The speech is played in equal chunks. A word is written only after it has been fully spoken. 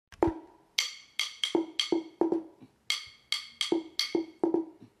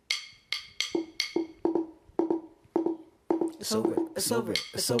It's over. It's over.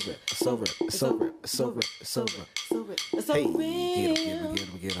 It's over. It's over. It's over. It's over. It's over. It's Hey,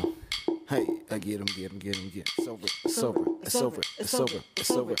 over. get him. Hey, I get him. It's over. It's over. It's over. It's over.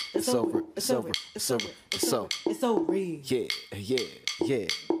 It's over. It's over. It's over. It's over. It's over. It's over. Yeah.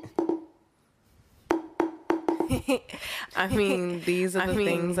 I mean, these are the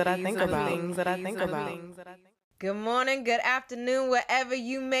things that I think about. Good morning, good afternoon, wherever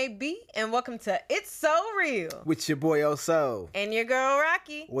you may be, and welcome to It's So Real With your boy Oso. and your girl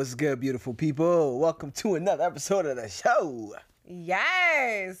Rocky. What's good, beautiful people? Welcome to another episode of the show.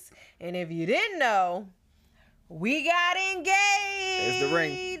 Yes, and if you didn't know, we got engaged. There's the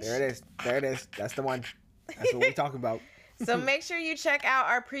ring. There it is. That's the one. That's what we're talking about. So make sure you check out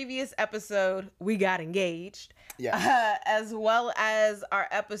our previous episode, We Got Engaged. Yeah. As well as our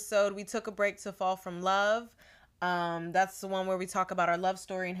episode, We Took a Break to Fall from Love. That's the one where we talk about our love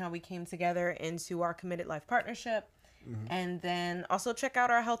story and how we came together into our committed life partnership. Mm-hmm. And then also check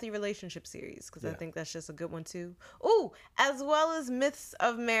out our healthy relationship series, because I think that's just a good one too. Ooh, as well as Myths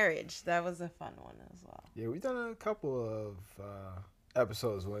of Marriage. That was a fun one as well. Yeah, we've done a couple of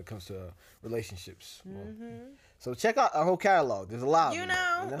episodes when it comes to relationships. Mm-hmm. So check out our whole catalog. There's a lot. You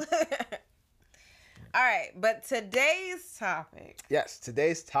know? All right, but today's topic. Yes,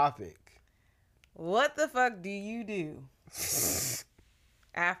 today's topic. What the fuck do you do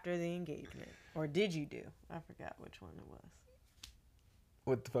after the engagement? Or did you do? I forgot which one it was.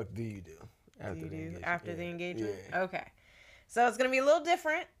 What the fuck do you do after the engagement? Yeah. Okay. So it's going to be a little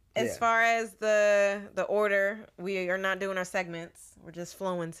different as far as the order. We are not doing our segments. We're just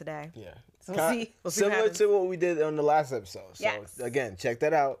flowing today. Yeah. So we'll see similar to what we did on the last episode. So yes. Again, check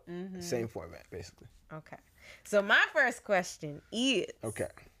that out. Mm-hmm. Same format, basically. Okay. So my first question is... Okay.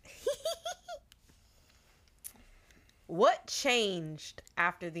 What changed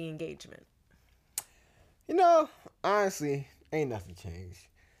after the engagement? You know, honestly, ain't nothing changed.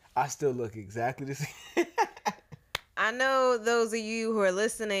 I still look exactly the same. I know those of you who are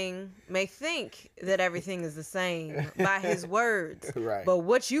listening may think that everything is the same by his words. Right. But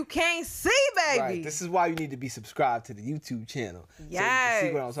what you can't see, baby. Right. This is why you need to be subscribed to the YouTube channel. Yes. So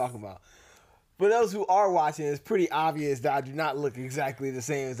you can see what I'm talking about. For those who are watching, it's pretty obvious that I do not look exactly the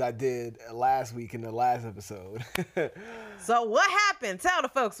same as I did last week in the last episode. So what happened? Tell the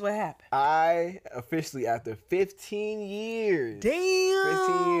folks what happened. I officially, after 15 years. Damn.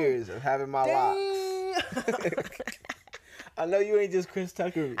 15 years of having my locks. I know you ain't just Chris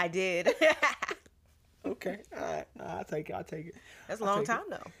Tucker. I did. Okay. All right. I'll take it. That's a long time,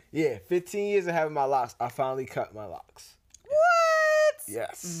 though. Yeah. 15 years of having my locks. I finally cut my locks. What?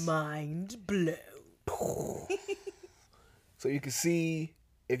 Yes. Mind blown. So you can see,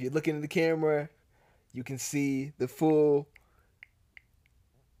 if you're looking at the camera, you can see the full.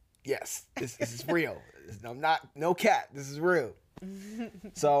 Yes, this is real. I'm not, no cap. This is real.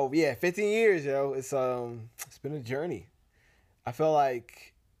 So yeah, 15 years, yo. It's been a journey. I feel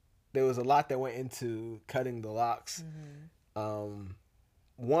like there was a lot that went into cutting the locks. Mm-hmm.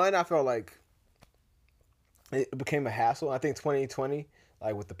 One, I felt like it became a hassle. I think 2020,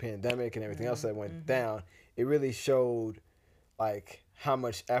 like with the pandemic and everything else that went down, it really showed like how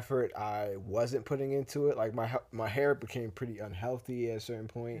much effort I wasn't putting into it. Like my hair became pretty unhealthy at a certain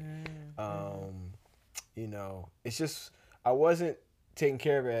point. You know, it's just I wasn't taking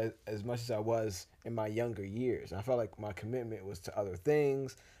care of it as much as I was in my younger years. I felt like my commitment was to other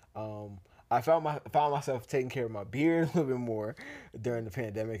things. I found myself taking care of my beard a little bit more during the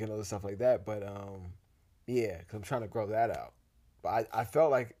pandemic and other stuff like that. But yeah, because I'm trying to grow that out. But I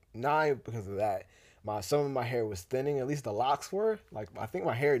felt like not because of that. Some of my hair was thinning. At least the locks were. Like I think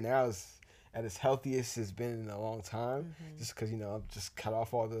my hair now is at its healthiest it's been in a long time. Just because I've just cut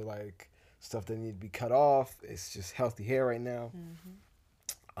off all the like stuff that needed to be cut off. It's just healthy hair right now.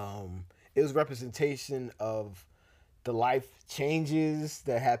 It was representation of the life changes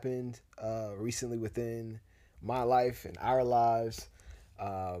that happened recently within my life and our lives.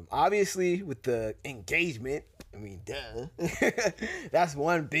 Obviously, with the engagement, I mean, duh. That's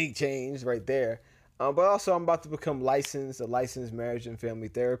one big change right there. But also, I'm about to become a licensed marriage and family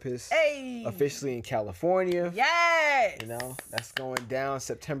therapist. Hey! Officially in California. Yes! That's going down.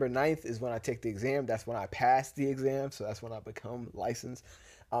 September 9th is when I take the exam. That's when I pass the exam. So that's when I become licensed.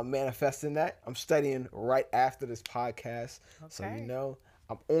 I'm manifesting that. I'm studying right after this podcast. Okay. So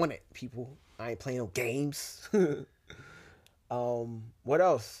I'm on it, people. I ain't playing no games. What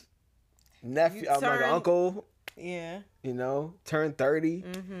else? Nephew, I'm like an uncle. Yeah. Turned 30.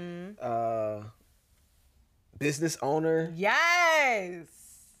 Business owner. Yes.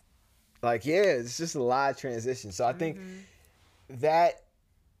 Like, yeah, it's just a lot of transition. So I think that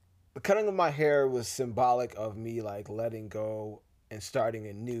the cutting of my hair was symbolic of me like letting go and starting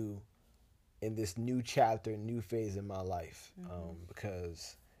anew in this new chapter, new phase in my life.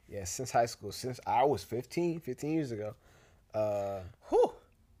 Because yeah, since high school, since I was 15 years ago, Whew.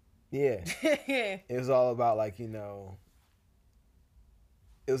 yeah, it was all about like, you know,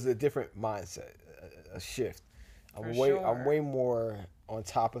 it was a different mindset, a shift. I'm way more on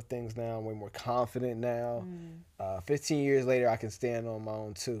top of things now. I'm way more confident now. 15 years later, I can stand on my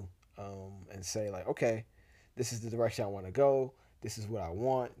own too, and say like, okay, this is the direction I want to go. This is what I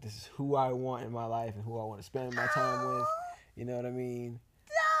want. This is who I want in my life and who I want to spend my time with. You know what I mean?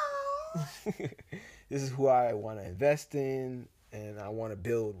 No. This is who I want to invest in and I want to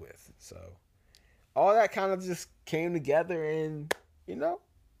build with. So all that kind of just came together and, you know,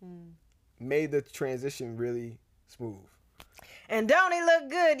 made the transition really smooth. And don't he look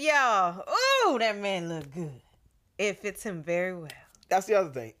good, y'all? Ooh, that man look good. It fits him very well. That's the other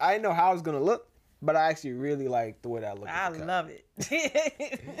thing. I didn't know how I was going to look, but I actually really like the way that I look. I love it.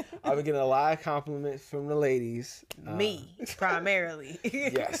 I've been getting a lot of compliments from the ladies. Me, primarily.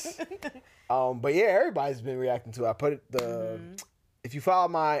 Yes. But yeah, everybody's been reacting to it. I put it, if you follow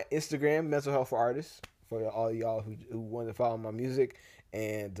my Instagram, Mental Health for Artists, for all y'all who want to follow my music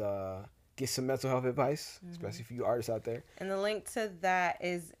and get some mental health advice, especially for you artists out there. And the link to that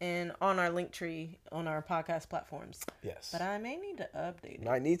is on our link tree on our podcast platforms. Yes. But I may need to update it.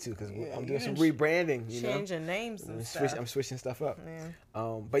 I need to because I'm doing some rebranding. You know, changing names and stuff. I'm switching stuff up.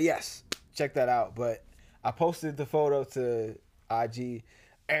 Yeah. But yes, check that out. But I posted the photo to IG.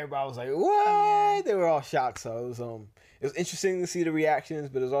 Everybody was like, "What?" Yeah. They were all shocked. So it was interesting to see the reactions,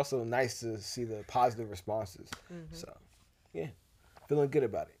 but it was also nice to see the positive responses. So yeah, feeling good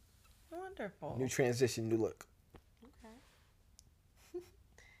about it. Wonderful. New transition, new look. Okay.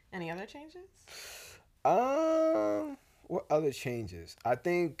 Any other changes? What other changes? I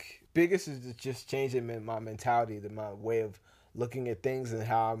think biggest is just changing my mentality, my way of looking at things, and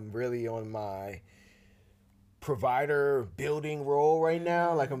how I'm really on my provider building role right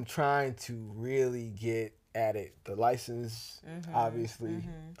now. Like I'm trying to really get at it. The license, obviously.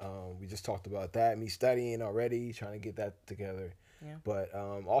 We just talked about that. Me studying already, trying to get that together. Yeah. But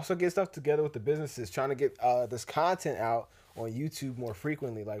also get stuff together with the businesses, trying to get this content out on YouTube more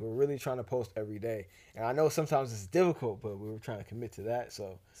frequently. Like we're really trying to post every day. And I know sometimes it's difficult, but we were trying to commit to that.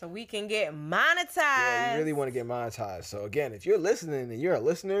 So we can get monetized. Yeah, we really want to get monetized. So again, if you're listening and you're a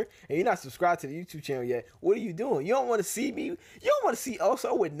listener and you're not subscribed to the YouTube channel yet, what are you doing? You don't want to see me? You don't want to see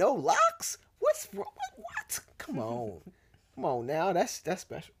Oso with no locks? What's wrong? What? Come on. Come on now. That's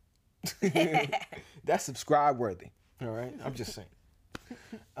special. That's subscribe worthy. All right, I'm just saying.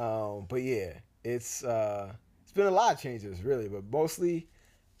 But yeah, it's been a lot of changes really, but mostly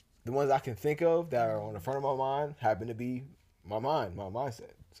the ones I can think of that are on the front of my mind happen to be my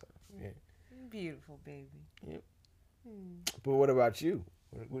mindset. So yeah. Beautiful, baby. Yep. But what about you?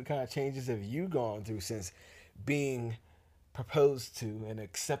 What kind of changes have you gone through since being proposed to and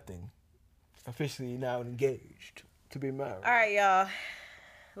accepting, officially now engaged to be married? All right, y'all,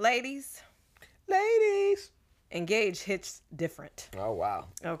 ladies. Engaged hits different. Oh, wow.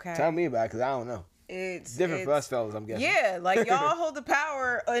 Okay. Tell me about it, because I don't know. It's different for us fellas, I'm guessing. Yeah, like y'all hold the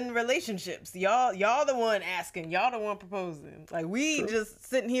power in relationships. Y'all the one asking. Y'all the one proposing. Like we just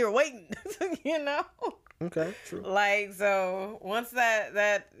sitting here waiting, you know? Okay, true. Like, so once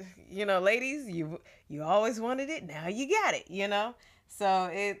that you know, ladies, you always wanted it, now you got it, you know? So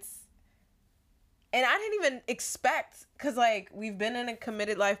it's, and I didn't even expect, because like we've been in a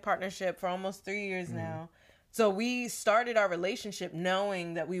committed life partnership for almost 3 years now. So we started our relationship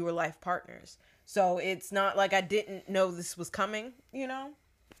knowing that we were life partners. So it's not like I didn't know this was coming, you know?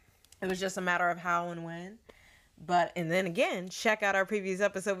 It was just a matter of how and when. But, and then again, check out our previous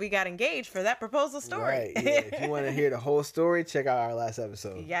episode. We got engaged for that proposal story. Right, yeah. If you want to hear the whole story, check out our last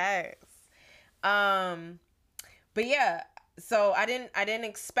episode. Yes. But yeah, so I didn't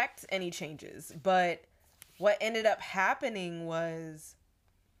expect any changes. But what ended up happening was,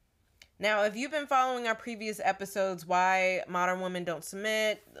 now, if you've been following our previous episodes, why modern women don't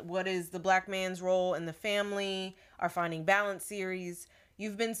submit, what is the black man's role in the family, our Finding Balance series,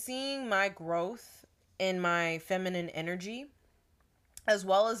 you've been seeing my growth in my feminine energy, as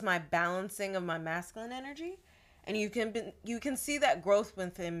well as my balancing of my masculine energy. And you can see that growth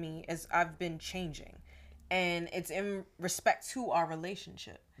within me as I've been changing. And it's in respect to our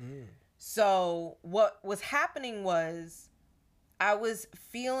relationship. So what was happening was, I was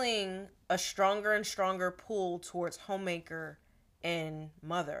feeling a stronger and stronger pull towards homemaker and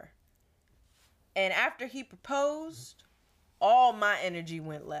mother. And after he proposed, all my energy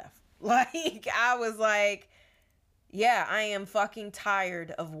went left. Like, I was like, yeah, I am fucking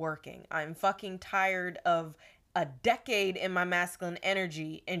tired of working. I'm fucking tired of a decade in my masculine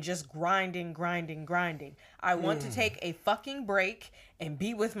energy and just grinding, grinding, grinding. I want to take a fucking break and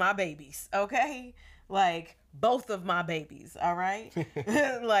be with my babies, okay? Like, both of my babies, all right?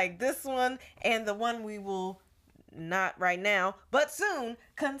 Like, this one and the one we will not right now, but soon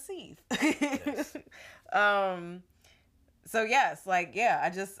conceive. Yes. So yes, like, yeah,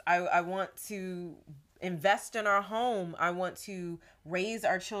 I want to invest in our home. I want to raise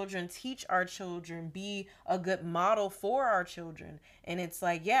our children, teach our children, be a good model for our children. And it's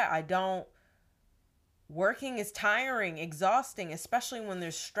like, yeah, working is tiring, exhausting, especially when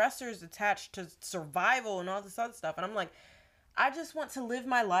there's stressors attached to survival and all this other stuff. And I'm like, I just want to live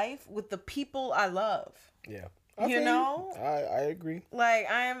my life with the people I love. Yeah. You know? I agree. Like,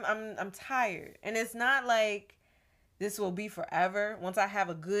 I'm tired. And it's not like this will be forever. Once I have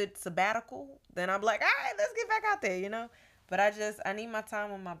a good sabbatical, then I'm like, all right, let's get back out there, you know? But I need my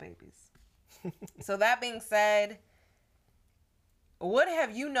time with my babies. So that being said, what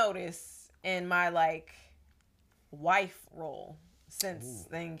have you noticed in my, like, wife role since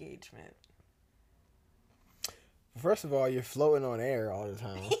the engagement? First of all, you're floating on air all the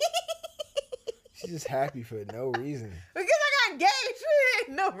time. She's just happy for no reason. Because I got engaged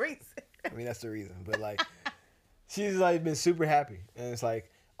for no reason. I mean, that's the reason. But, like, she's, like, been super happy. And it's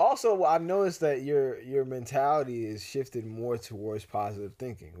like, also, I've noticed that your mentality is shifted more towards positive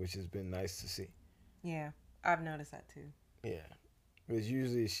thinking, which has been nice to see. Yeah, I've noticed that too. Yeah. Because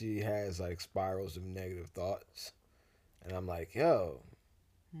usually she has, like, spirals of negative thoughts. And I'm like, yo,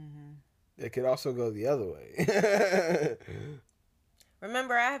 it could also go the other way.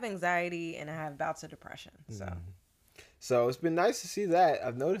 Remember, I have anxiety and I have bouts of depression. So it's been nice to see that.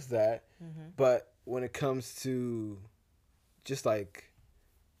 I've noticed that. But when it comes to just, like,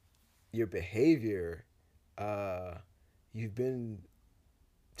 your behavior, you've been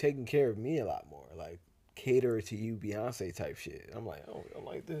taking care of me a lot more. Like, cater to you, Beyonce type shit. I'm like, oh, I don't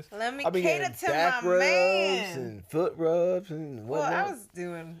like this. Let me I've been cater to back my rubs man. and foot rubs and whatnot. Well, I was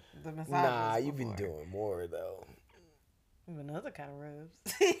doing the massages. Nah, you've been doing more though. Even other kind of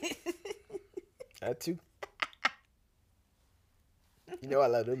rubs. That too. You know I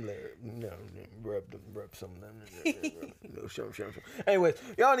let them rub some of them. No, show. Anyways,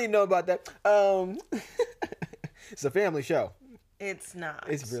 y'all need to know about that. It's a family show. It's not.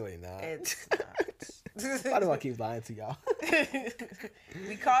 It's really not. It's not. Why do I keep lying to y'all?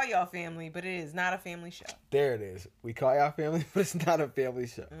 We call y'all family, but it is not a family show. There it is. We call y'all family, but it's not a family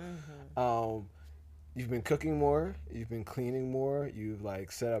show. You've been cooking more. You've been cleaning more. You've,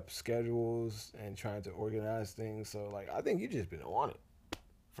 like, set up schedules and trying to organize things. So, like, I think you've just been on it.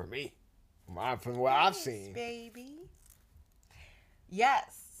 For me. From what I've seen. Baby.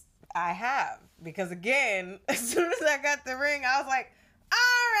 Yes, I have. Because, again, as soon as I got the ring, I was like, all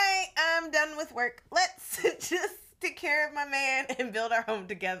right, I'm done with work. Let's just take care of my man and build our home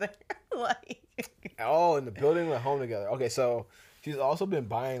together. Like. Oh, and the building the home together. Okay, so she's also been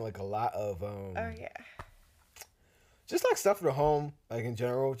buying, like, a lot of oh yeah, just, like, stuff for the home, like, in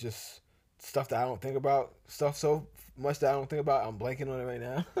general, just stuff that I don't think about, stuff so much that I don't think about. I'm blanking on it right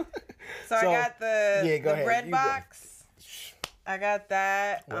now. so I got the bread box. I got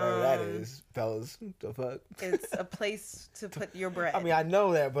that. Whatever that is, fellas. The fuck? It's a place to put your bread. I mean, I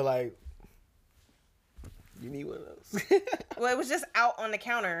know that, but, like, you need one of those. Well, it was just out on the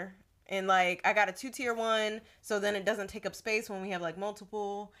counter. And, like, I got a 2-tier one, so then it doesn't take up space when we have, like,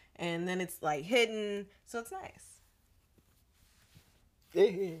 multiple. And then it's, like, hidden. So it's nice.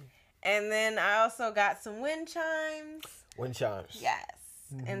 Yeah. And then I also got some wind chimes. Wind chimes. Yes.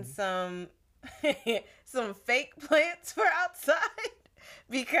 And some fake plants for outside.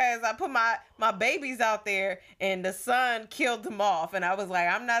 Because I put my babies out there and the sun killed them off. And I was like,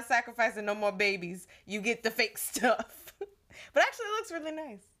 I'm not sacrificing no more babies. You get the fake stuff. But actually it looks really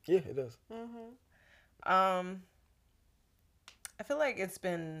nice. Yeah, it does. I feel like it's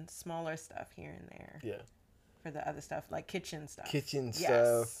been smaller stuff here and there. Yeah. For the other stuff, like kitchen stuff. Kitchen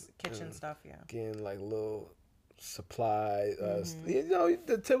stuff, yeah. Getting, like, little supply, you know,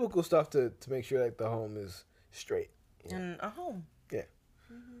 the typical stuff to make sure, like, the home is straight. You know? And a home. Yeah.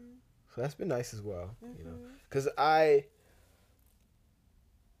 So that's been nice as well, you know. Because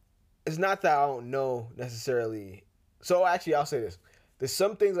it's not that I don't know necessarily. So, actually, I'll say this. There's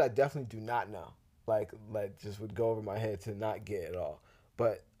some things I definitely do not know. Like just would go over my head to not get at all.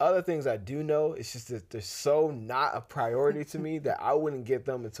 But other things I do know, it's just that they're so not a priority to me that I wouldn't get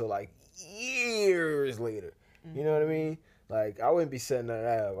them until, like, years later. You know what I mean? Like, I wouldn't be setting that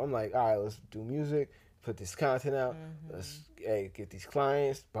up. I'm like, all right, let's do music. put this content out. Let's get these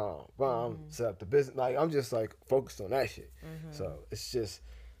clients. Boom, boom. Set up the business. Like I'm just like focused on that shit. So it's just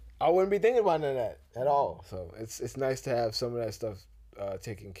I wouldn't be thinking about none of that at all. So it's nice to have some of that stuff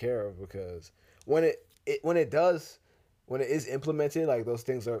taken care of because when it is implemented, like those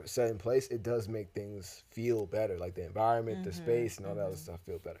things are set in place, it does make things feel better, like the environment, the space, and all that other stuff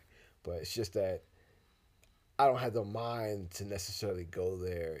feel better. But it's just that I don't have the mind to necessarily go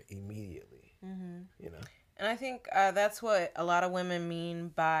there immediately, you know? And I think that's what a lot of women mean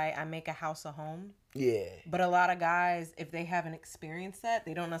by I make a house a home. Yeah. But a lot of guys, if they haven't experienced that,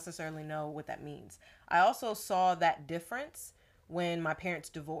 they don't necessarily know what that means. I also saw that difference when my parents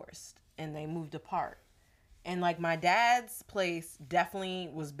divorced and they moved apart. And like my dad's place definitely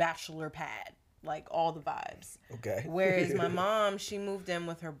was bachelor pad, like all the vibes. Okay. Whereas my mom, she moved in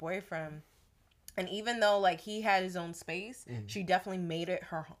with her boyfriend. And even though like he had his own space, she definitely made it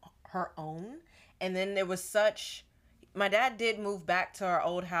her own. And then there was my dad did move back to our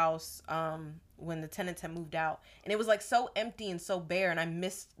old house when the tenants had moved out. And it was like so empty and so bare. And I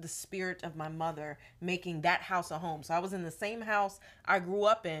missed the spirit of my mother making that house a home. So I was in the same house I grew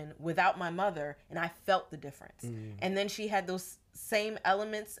up in without my mother. And I felt the difference. And then she had those same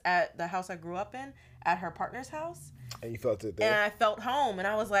elements at the house I grew up in at her partner's house. And you felt it there. And I felt home. And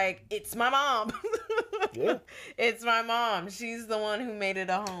I was like, it's my mom. Yeah. It's my mom. She's the one who made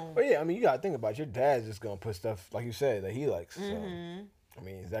it a home. But yeah, I mean, you got to think about it. Your dad's just going to put stuff, like you said, that he likes. So, I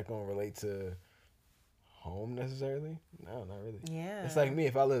mean, is that going to relate to home necessarily? No, not really. Yeah. It's like me.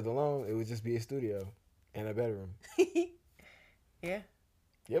 If I lived alone, it would just be a studio and a bedroom. Yeah.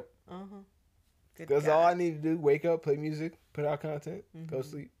 Yep. Good That's God. all I need to do. Wake up, play music, put out content, go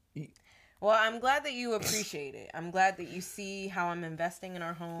sleep, eat. Well, I'm glad that you appreciate it. I'm glad that you see how I'm investing in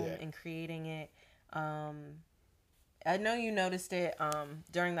our home and creating it. I know you noticed it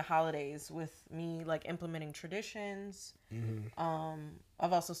during the holidays with me like implementing traditions.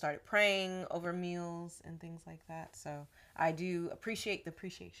 I've also started praying over meals and things like that. So I do appreciate the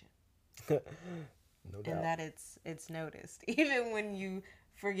appreciation. No doubt. And that it's noticed. Even when you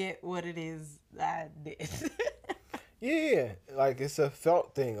forget what it is I did. Yeah, like it's a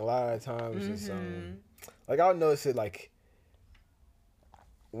felt thing a lot of times. It's like I'll notice it like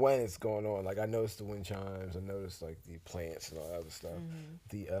when it's going on. Like I notice the wind chimes. I notice like the plants and all that other stuff.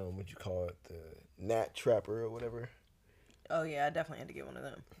 The what you call it, the gnat trapper or whatever. Oh yeah, I definitely had to get one of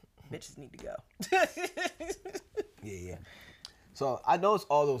them. Bitches need to go. Yeah. So I notice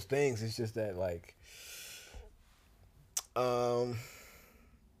all those things. It's just that like,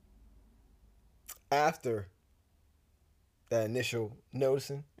 after that initial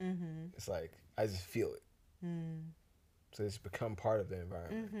noticing, it's like I just feel it. So it's become part of the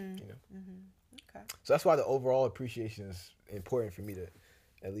environment, you know. Okay. So that's why the overall appreciation is important for me to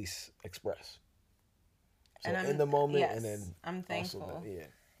at least express. So And in the moment, yes, and then I'm thankful. Also yeah.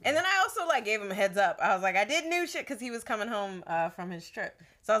 And then I also like gave him a heads up. I was like, I did new shit because he was coming home from his trip.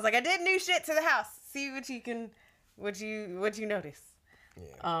 So I was like, I did new shit to the house. See what you notice.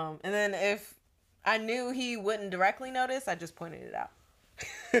 Yeah. And then if I knew he wouldn't directly notice, I just pointed it out.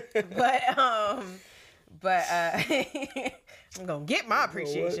 but I'm gonna get my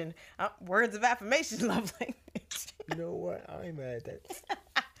appreciation. Words of affirmation, love language. You know what? I ain't mad at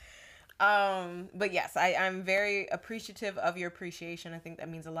that. But yes, I'm very appreciative of your appreciation. I think that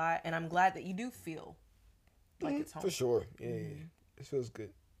means a lot, and I'm glad that you do feel like it's home. For sure. Yeah. It feels good.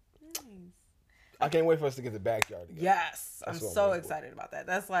 Nice. I can't wait for us to get the backyard together. Yes, That's I'm what so waiting excited about that.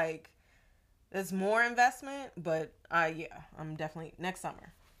 That's more investment, but yeah, I'm definitely next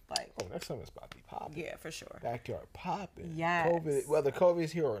summer. Like, Oh, next summer's about to be popping. yeah, for sure. Backyard popping. Yes. COVID, whether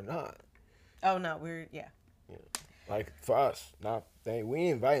COVID's here or not. Oh no, yeah. Like for us, we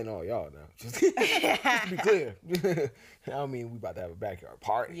ain't inviting all y'all now. Just to be clear. I don't mean we about to have a backyard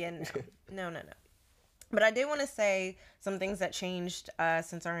party. Yeah, no. But I did want to say some things that changed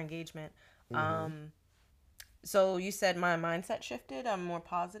since our engagement. So you said my mindset shifted. I'm more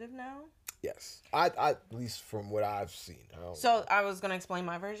positive now. Yes, I at least from what I've seen. So I was gonna explain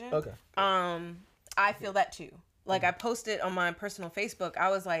my version. Okay. I feel that too. Like I posted on my personal Facebook. I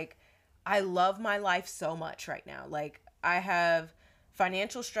was like, I love my life so much right now. Like I have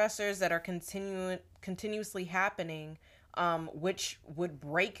financial stressors that are continuously happening, which would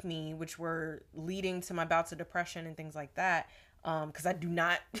break me, which were leading to my bouts of depression and things like that. Because I do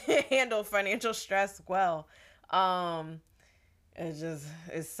not handle financial stress well.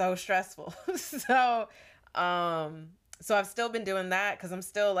 It's so stressful. So I've still been doing that because I'm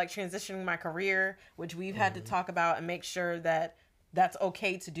still like transitioning my career, which we've had to talk about and make sure that that's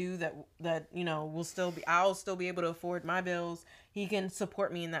okay to do, that you know, I'll still be able to afford my bills. He can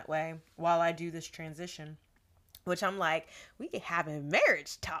support me in that way while I do this transition, which I'm like, we can having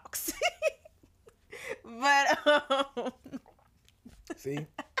marriage talks. But See,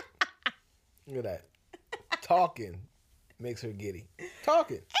 look at that. Talking makes her giddy.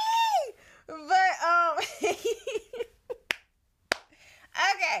 Talking. But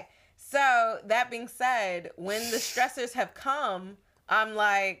okay. So that being said, when the stressors have come, I'm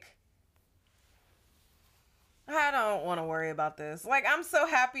like, I don't want to worry about this. Like, I'm so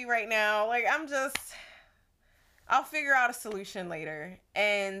happy right now. Like, I'll figure out a solution later.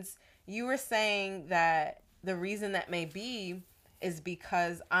 And you were saying that the reason that may be is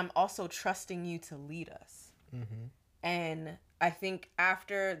because I'm also trusting you to lead us. Mm-hmm. And I think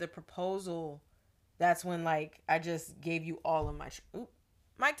after the proposal, that's when, like, I just gave you all of my...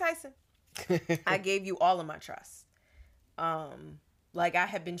 Mike Tyson. I gave you all of my trust. Like, I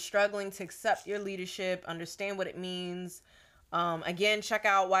have been struggling to accept your leadership, understand what it means. Again, check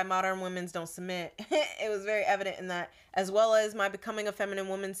out Why Modern Women Don't Submit. It was very evident in that, as well as my Becoming a Feminine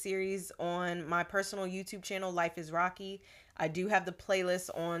Woman series on my personal YouTube channel, Life is Rocky. I do have the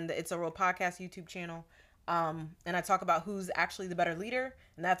playlist on the It's a Real Podcast YouTube channel. And I talk about who's actually the better leader.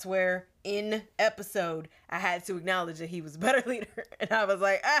 And that's where, in episode, I had to acknowledge that he was a better leader. And I was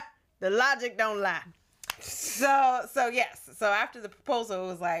like, the logic don't lie. So yes. So after the proposal, it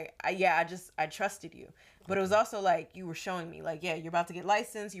was like, I trusted you. But it was also like, you were showing me, like, yeah, you're about to get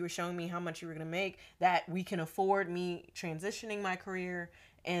licensed. You were showing me how much you were going to make, that we can afford me transitioning my career.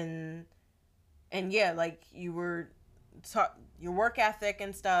 And yeah, like, you were your work ethic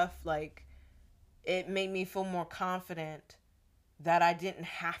and stuff, like, it made me feel more confident that I didn't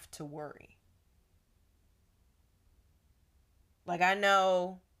have to worry. Like, I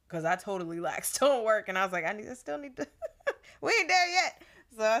know, because I totally lack still work, and I was like, I still need to, we ain't there yet,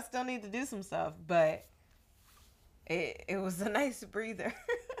 so I still need to do some stuff, but it was a nice breather.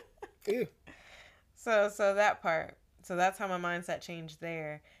 Yeah. So that part, so that's how my mindset changed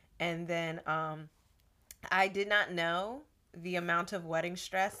there. And then I did not know the amount of wedding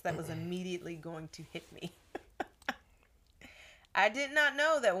stress that was immediately going to hit me. I did not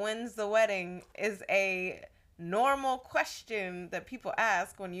know that when's the wedding is a normal question that people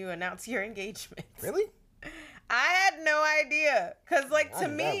ask when you announce your engagement. Really? I had no idea. Because, like, to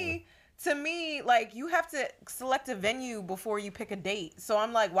me, like, you have to select a venue before you pick a date. So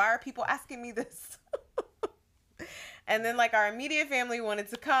I'm like, why are people asking me this? And then, like, our immediate family wanted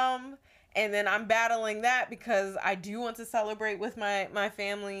to come. And then I'm battling that because I do want to celebrate with my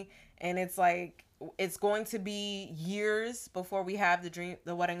family. And it's like, it's going to be years before we have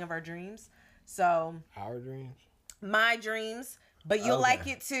the wedding of our dreams. So our dreams? My dreams. But you'll like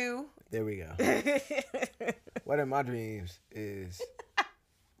it too. There we go. One of my dreams is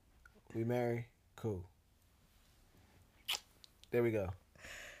we marry, cool. There we go.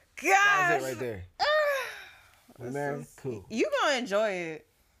 Gosh. That was it right there. We marry, cool. You gonna enjoy it.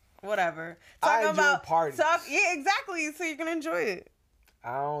 Whatever. I enjoy parties. Yeah, exactly. So you're gonna enjoy it.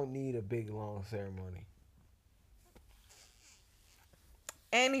 I don't need a big long ceremony.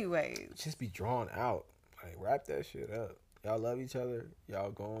 Anyways. Just be drawn out. Like, wrap that shit up. Y'all love each other. Y'all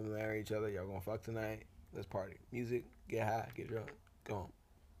gonna marry each other. Y'all gonna fuck tonight. Let's party. Music. Get high. Get drunk. Go home.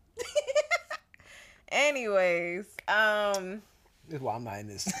 Anyways. This is why I'm not in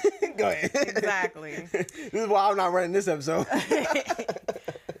this. Go ahead. Exactly. This is why I'm not running this episode.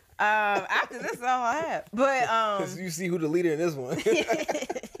 After this is all I have. But because you see who the leader in this one.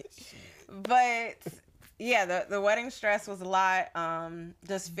 But yeah, the wedding stress was a lot.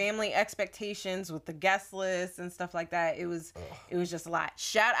 Just family expectations with the guest list and stuff like that. It was just a lot.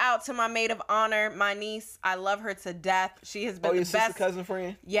 Shout out to my maid of honor, my niece. I love her to death. She has been the best sister cousin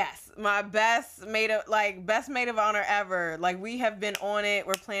friend. Yes, my best maid of honor ever. Like, we have been on it.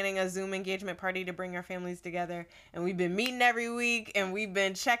 We're planning a Zoom engagement party to bring our families together, and we've been meeting every week, and we've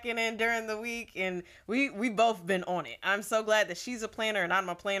been checking in during the week, and we both been on it. I'm so glad that she's a planner and I'm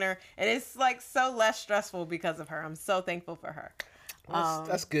a planner, and it's like so less stressful because of her. I'm so thankful for her.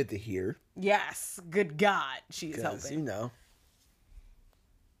 That's good to hear. Yes, good God, she is helping. You know,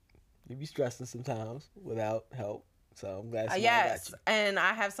 you be stressing sometimes without help. So I'm glad somebody got you. And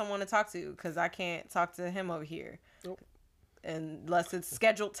I have someone to talk to because I can't talk to him over here. Nope. Unless it's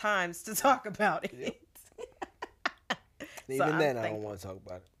scheduled times to talk about it. Yep. Even then, I don't want to talk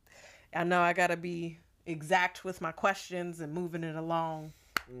about it. I know I gotta be exact with my questions and moving it along.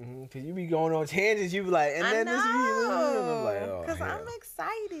 Cause you be going on tangents, you be like, and then this be, I'm like, oh, cause I'm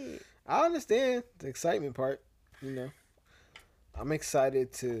excited. I understand the excitement part, you know. I'm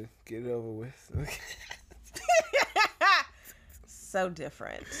excited to get it over with. So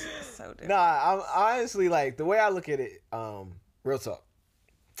different. So different. Nah, I'm honestly like the way I look at it. Real talk.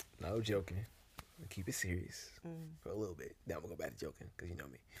 No joking. Keep it serious for a little bit. Then I'm gonna go back to joking because you know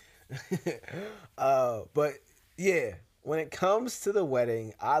me. But yeah, when it comes to the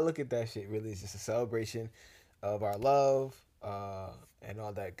wedding, I look at that shit really as just a celebration of our love and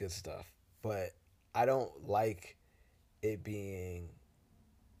all that good stuff. But I don't like it being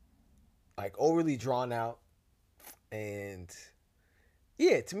like overly drawn out. And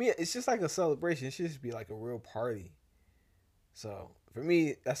yeah, to me, it's just like a celebration. It should just be like a real party. So for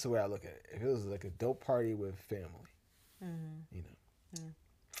me, that's the way I look at it. If it was like a dope party with family, you know.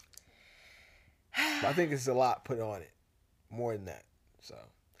 But I think it's a lot put on it, more than that. So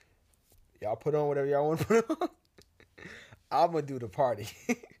y'all put on whatever y'all want to put on. I'm gonna do the party.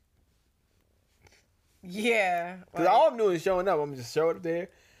 Yeah. Cause all I'm doing is showing up. I'm just showing up there,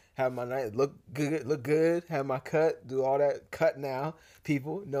 have my night look good, have my cut, do all that cut now.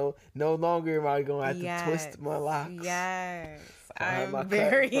 People, no longer am I gonna have to twist my locks. Yes. I'm I'm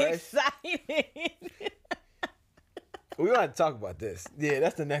very fresh. excited. We gonna have to talk about this. Yeah,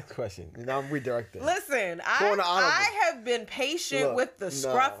 that's the next question. And I'm redirecting. Listen, Going to honorable. I have been patient Look, with the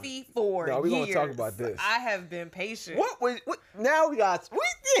scruffy for No, we're years. gonna talk about this. I have been patient. What now let's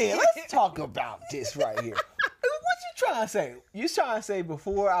talk about this right here. What you trying to say? You trying to say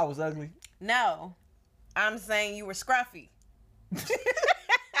before I was ugly? No, I'm saying you were scruffy.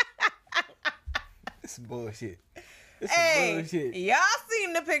 It's bullshit. It's Hey, bullshit. y'all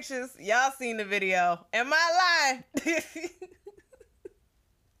seen the pictures. Y'all seen the video. Am I lying?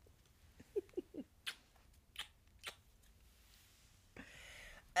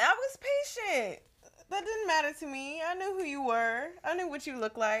 I was patient. That didn't matter to me. I knew who you were. I knew what you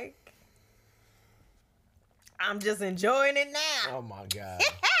looked like. I'm just enjoying it now. Oh my god.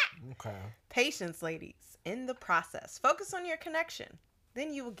 Okay. Patience, ladies. In the process. Focus on your connection.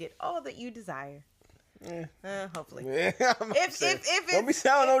 Then you will get all that you desire. Hopefully. Yeah, If it's, don't be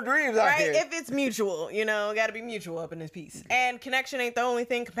selling no dreams out right, here. if it's mutual, got to be mutual up in this piece. And connection ain't the only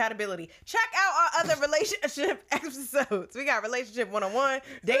thing. Compatibility. Check out our other relationship episodes. We got relationship 101,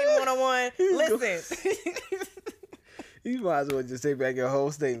 dating 101. Listen. You might as well just take back your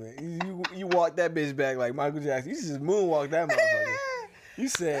whole statement. You walk that bitch back like Michael Jackson. You should just moonwalk that motherfucker. You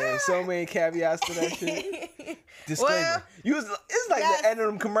said so many caveats to that shit. Disclaimer. Well, it's like yes, the end of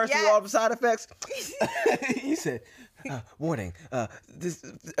them commercials with all the side effects. You said, warning, this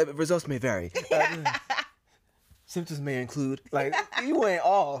results may vary. Symptoms may include, like, you went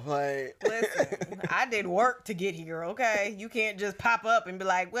off, like. Listen, I did work to get here, okay? You can't just pop up and be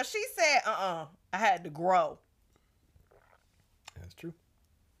like, well, she said, I had to grow. That's true.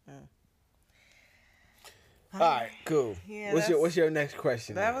 All right, cool. Yeah, what's your next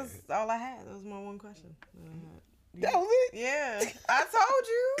question? That was all I had. That was my one question. That was it? Yeah. I told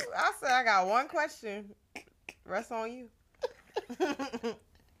you. I said I got one question. Rest on you.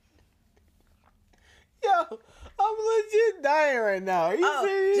 Yo, I'm legit dying right now. Are you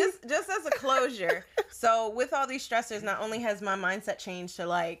serious? Just as a closure. So with all these stressors, not only has my mindset changed to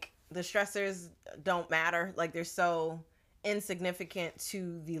like the stressors don't matter. Like they're so insignificant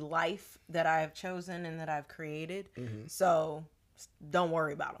to the life that I've chosen and that I've created. Mm-hmm. So don't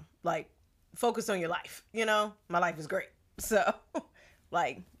worry about them. Like focus on your life. My life is great. So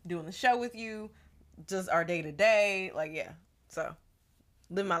like doing the show with you, just our day to day. Like, yeah. So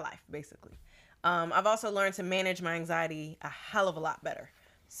live my life basically. I've also learned to manage my anxiety a hell of a lot better.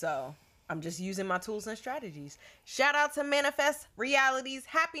 So I'm just using my tools and strategies. Shout out to Manifest Realities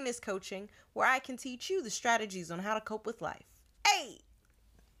Happiness Coaching, where I can teach you the strategies on how to cope with life. Hey!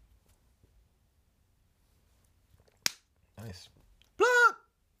 Nice. Plug!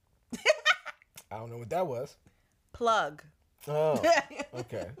 I don't know what that was. Plug. Oh,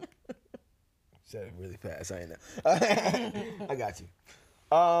 okay. Said it really fast. I ain't know. I got you.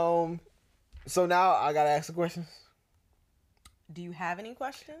 So now I gotta ask the questions. Do you have any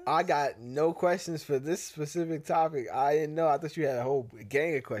questions? I got no questions for this specific topic. I didn't know. I thought you had a whole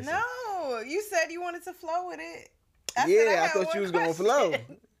gang of questions. No, you said you wanted to flow with it. I thought you was gonna flow.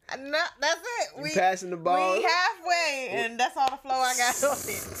 No, that's it. We passing the ball. We halfway, and that's all the flow I got on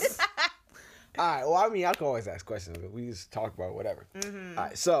it. All right. Well, I mean, I can always ask questions, but we just talk about whatever. Mm-hmm. All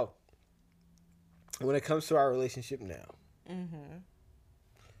right. So, when it comes to our relationship now,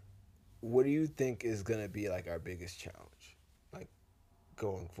 what do you think is gonna be like our biggest challenge, like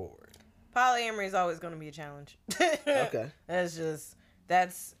going forward? Polyamory is always gonna be a challenge. Okay.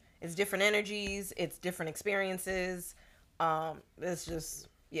 It's different energies, it's different experiences. It's just,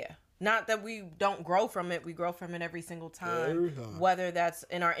 yeah. Not that we don't grow from it. We grow from it every single time. Whether that's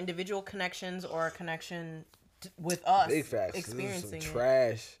in our individual connections or a connection with us Big facts. experiencing This is some it.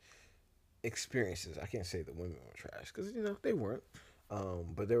 trash experiences. I can't say the women were trash because they weren't.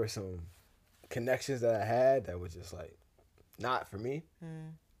 But there were some connections that I had that was just like not for me.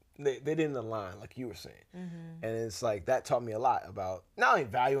 They didn't align like you were saying, and it's like that taught me a lot about not only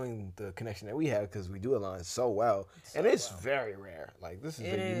valuing the connection that we have because we do align so well, and it's very rare. Like this is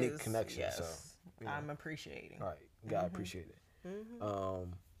a unique connection, yes. so I'm appreciating. right, you gotta appreciate it.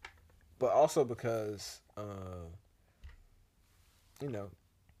 But also because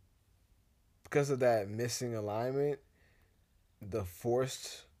because of that missing alignment, the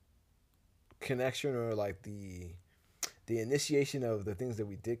forced connection or like the initiation of the things that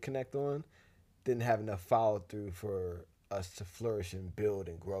we did connect on didn't have enough follow through for us to flourish and build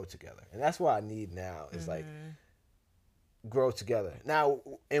and grow together. And that's what I need now is like grow together. Now,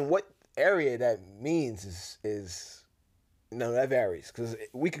 in what area that means is that varies because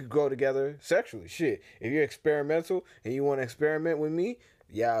we could grow together sexually. Shit, if you're experimental and you want to experiment with me,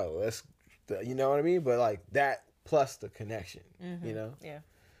 yeah, let's, you know what I mean? But like that plus the connection, Yeah.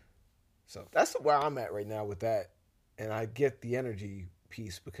 So that's where I'm at right now with that. And I get the energy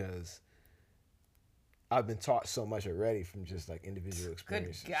piece because I've been taught so much already from just like individual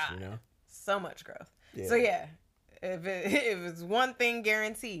experiences. Good God. You know? So much growth. Yeah. So yeah, if it's one thing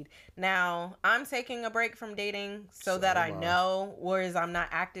guaranteed. Now I'm taking a break from dating so that I know, whereas I'm not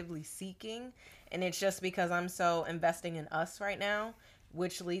actively seeking, and it's just because I'm so investing in us right now,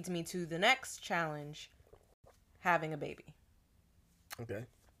 which leads me to the next challenge: having a baby. Okay.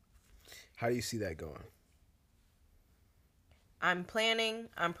 How do you see that going? I'm planning,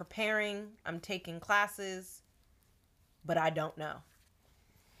 I'm preparing, I'm taking classes, but I don't know.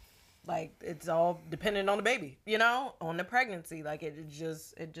 Like, it's all dependent on the baby, on the pregnancy. Like, it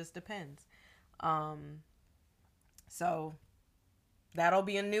just depends. So that'll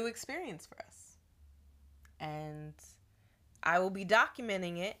be a new experience for us. And I will be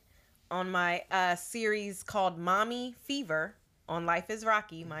documenting it on my series called Mommy Fever on Life is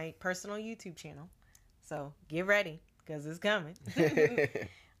Rocky, my personal YouTube channel. So get ready, because it's coming.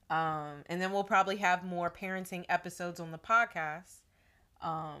 And then we'll probably have more parenting episodes on the podcast.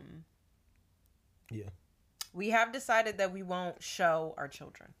 Yeah. We have decided that we won't show our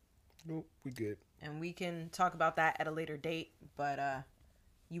children. Nope, we good. And we can talk about that at a later date, but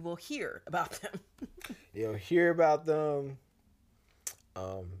you will hear about them. You'll hear about them.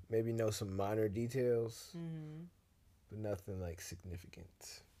 Maybe know some minor details, but nothing like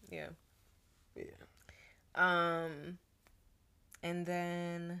significant. Yeah. Yeah. And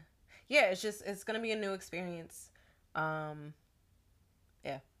then, yeah, it's gonna be a new experience.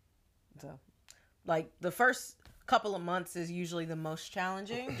 Yeah. So, like, the first couple of months is usually the most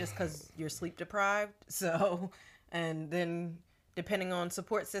challenging just because you're sleep deprived. So, and then depending on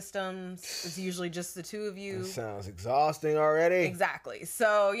support systems, it's usually just the two of you. That sounds exhausting already. Exactly.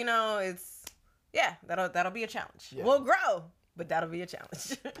 So, it's, yeah, that'll be a challenge. Yeah. We'll grow, but that'll be a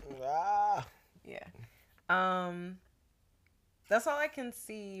challenge. Yeah. That's all I can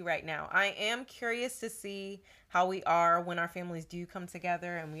see right now. I am curious to see how we are when our families do come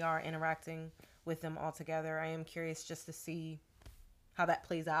together and we are interacting with them all together. I am curious just to see how that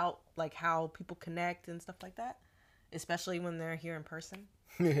plays out, like how people connect and stuff like that, especially when they're here in person.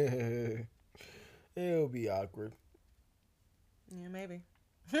 It'll be awkward. Yeah, maybe.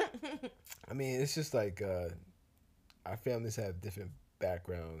 I mean, it's just like our families have different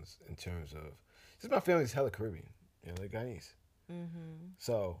backgrounds in terms of. Just my family's hella Caribbean, they're Guyanese.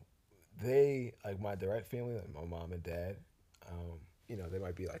 So they, like my direct family, like my mom and dad, they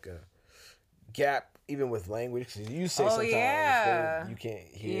might be like a gap even with language because you say sometimes you can't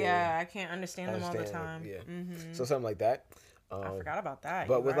hear. Yeah, I can't understand them all the time. So something like that. I forgot about that.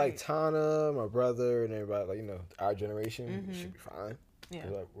 But with like Tana, my brother, and everybody, like our generation, it should be fine. Yeah,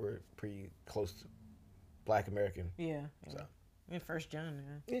 we're pretty close to Black American. Yeah. So first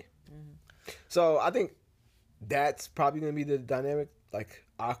gen. Yeah. So I think that's probably gonna be the dynamic, like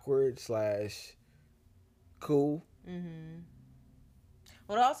awkward / cool.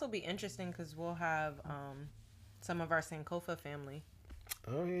 Well, it'll also be interesting because we'll have some of our Sankofa family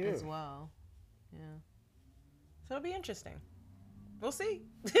as well. Yeah. So it'll be interesting. We'll see.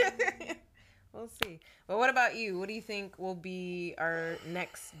 We'll see. But what about you? What do you think will be our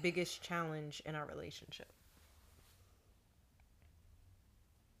next biggest challenge in our relationship?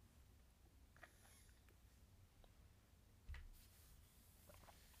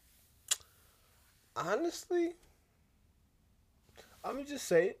 Honestly, I'm gonna just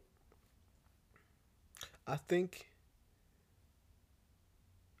say it. I think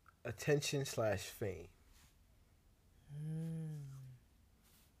attention / fame.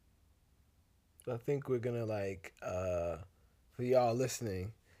 I think we're gonna like for y'all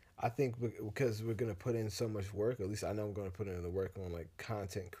listening. I think because we're gonna put in so much work. At least I know I'm gonna put in the work on like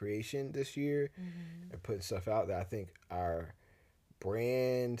content creation this year and putting stuff out. That I think our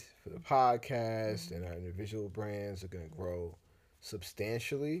brand for the podcast and our individual brands are gonna grow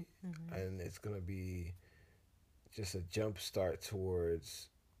substantially, and it's gonna be just a jump start towards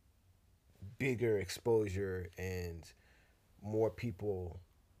bigger exposure and more people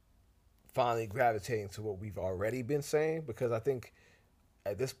finally gravitating to what we've already been saying, because I think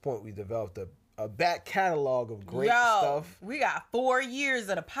at this point we developed a back catalog of great stuff. We got 4 years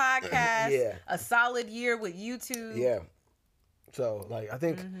of the podcast, Yeah. a solid year with YouTube. Yeah. So like I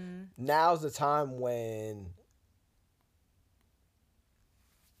think now's the time when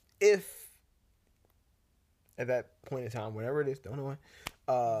if at that point in time, whenever it is, don't know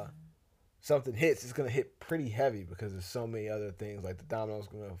when, something hits, it's gonna hit pretty heavy because there's so many other things like the dominoes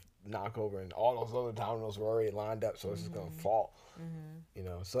gonna knock over and all those other dominoes were already lined up, so it's just gonna fall. You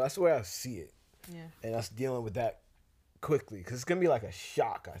know, so that's the way I see it. Yeah. And us dealing with that quickly because it's gonna be like a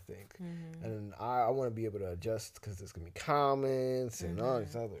shock, I think. And I want to be able to adjust because there's gonna be comments and all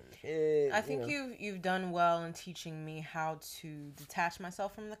this other shit. I think you've done well in teaching me how to detach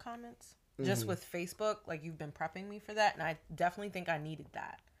myself from the comments. Just with Facebook, like you've been prepping me for that, and I definitely think I needed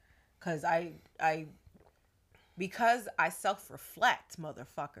that. Cause because I self-reflect,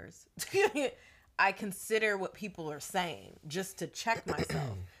 motherfuckers. I consider what people are saying just to check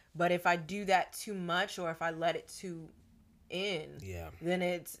myself. But if I do that too much, or if I let it too in, then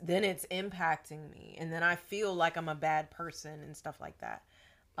it's impacting me, and then I feel like I'm a bad person and stuff like that.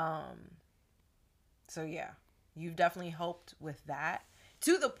 So yeah, you've definitely helped with that,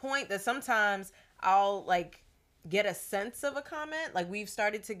 to the point that sometimes I'll like get a sense of a comment. Like we've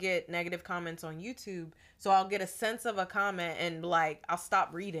started to get negative comments on YouTube, so I'll get a sense of a comment and like I'll stop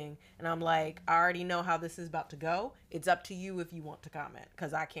reading and I'm like, I already know how this is about to go. It's up to you if you want to comment,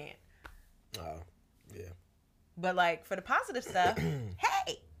 because I can't. Oh, yeah. But like for the positive stuff,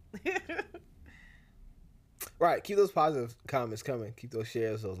 hey. Right, keep those positive comments coming. Keep those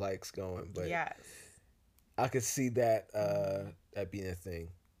shares, those likes going. But Yes. I could see that that being a thing.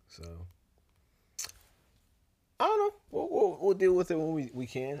 So I don't know. We'll deal with it when we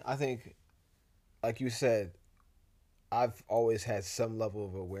can. I think, like you said, I've always had some level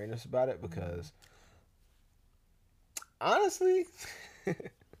of awareness about it because honestly,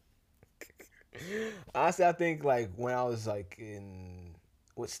 I think like when I was like in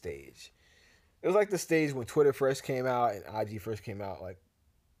what stage? It was like the stage when Twitter first came out and IG first came out, like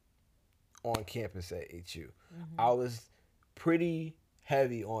on campus at HU. I was pretty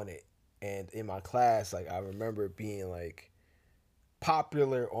heavy on it, and in my class, like I remember being like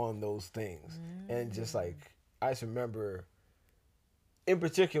popular on those things, and just like I just remember, in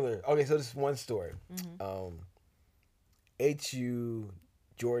particular. Okay, so this is one story. HU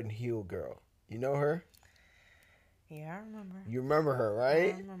Jordan Hill girl, you know her? Yeah, I remember. You remember her,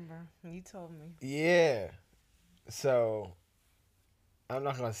 right? I remember. You told me. Yeah. So I'm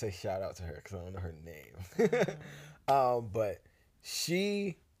not gonna say shout out to her because I don't know her name. But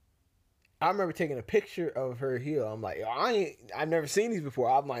I remember taking a picture of her heel. I'm like, I've never seen these before.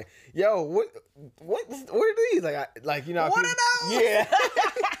 I'm like, yo, what are these? What are those? Yeah.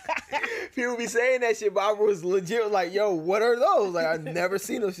 People be saying that shit, but I was legit like, yo, what are those? Like, I've never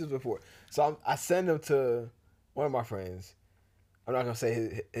seen those shit before. So I send them to one of my friends. I'm not gonna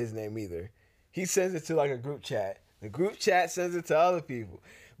say his name either. He sends it to like a group chat. The group chat sends it to other people.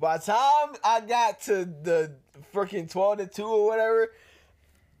 By the time I got to the freaking 12 to 2 or whatever,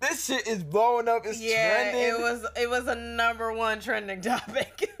 this shit is blowing up. It's trending. It was a #1 trending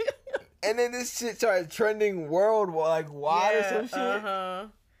topic. And then this shit started trending worldwide, like wide or some shit.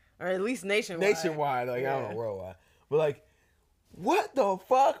 Or at least nationwide. Nationwide, like I don't know, worldwide. But like, what the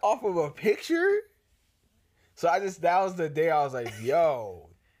fuck off of a picture? So that was the day I was like, yo,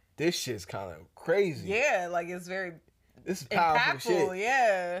 this shit's kind of crazy. Yeah, like it's very this is powerful impactful, shit.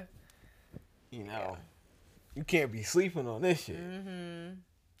 Yeah. You know, you can't be sleeping on this shit.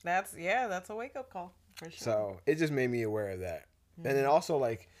 That's a wake up call for sure. So it just made me aware of that. And then also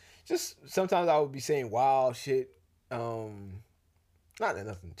like, just sometimes I would be saying wild shit. Not that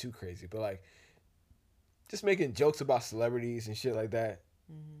nothing too crazy, but like just making jokes about celebrities and shit like that.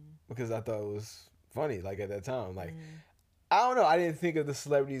 Because I thought it was funny, like at that time. Like, I don't know, I didn't think of the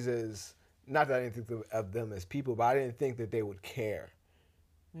celebrities as, not that I didn't think of them as people, but I didn't think that they would care.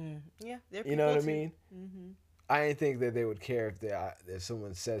 Yeah, they're you know what people I mean? I didn't think that they would care if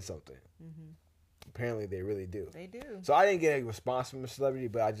someone said something. Apparently they really do. They do. So I didn't get a response from a celebrity,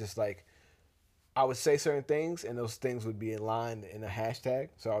 but I just like, I would say certain things, and those things would be in line in a hashtag.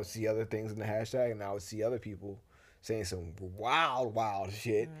 So I would see other things in the hashtag, and I would see other people saying some wild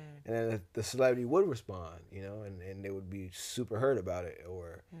shit, and then the celebrity would respond, and they would be super hurt about it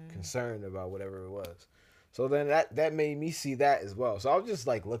or concerned about whatever it was. So then that made me see that as well. So I was just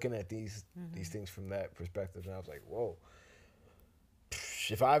like looking at these things from that perspective, and I was like, whoa.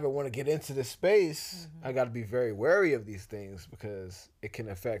 If I ever want to get into this space, I got to be very wary of these things because it can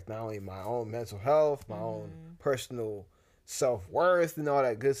affect not only my own mental health, my own personal self-worth and all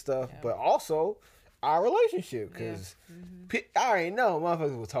that good stuff, but also our relationship. Because I already know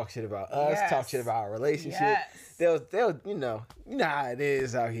motherfuckers will talk shit about us, talk shit about our relationship. They'll you know how it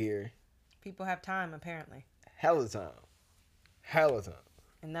is out here. People have time, apparently. Hell of time.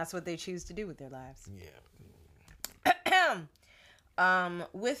 And that's what they choose to do with their lives. Yeah.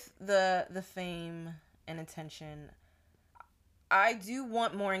 With the fame and attention, I do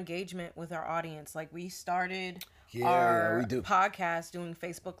want more engagement with our audience. Like, we started our podcast doing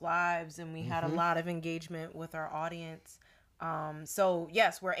Facebook Lives, and we had a lot of engagement with our audience. So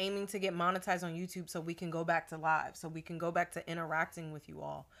yes, we're aiming to get monetized on YouTube so we can go back to live, so we can go back to interacting with you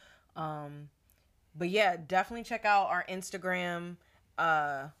all. But yeah, definitely check out our Instagram.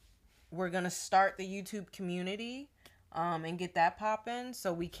 We're going to start the YouTube community. And get that popping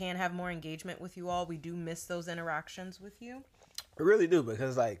so we can have more engagement with you all. We do miss those interactions with you. I really do,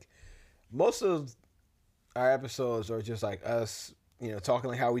 because like most of our episodes are just like us, talking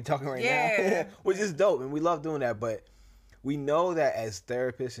like how we talking right now, which is dope, and we love doing that. But we know that as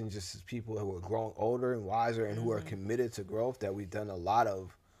therapists and just as people who are growing older and wiser and who are committed to growth, that we've done a lot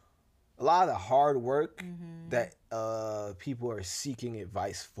of the hard work that people are seeking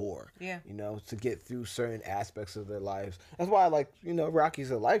advice for. Yeah. To get through certain aspects of their lives. That's why I like,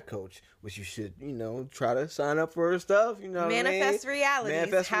 Rocky's a life coach, which you should, try to sign up for her stuff. Manifest Realities.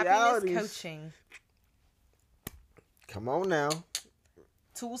 Manifest Happiness Realities. Coaching. Come on now.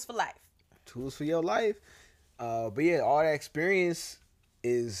 Tools for life. Tools for your life. But yeah, all that experience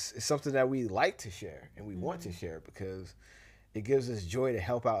is something that we like to share and we want to share because it gives us joy to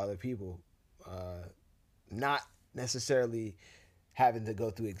help out other people, not necessarily having to go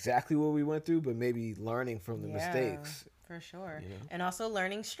through exactly what we went through, but maybe learning from the mistakes. For sure. And also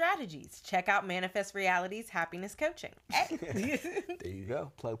learning strategies. Check out Manifest Realities Happiness Coaching. Hey. There you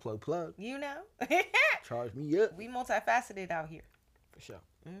go. Plug. You know. Charge me up. We multifaceted out here. For sure.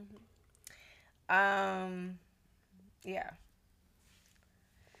 Yeah.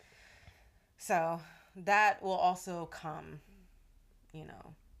 So that will also come,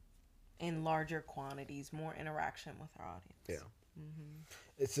 in larger quantities, more interaction with our audience. Yeah.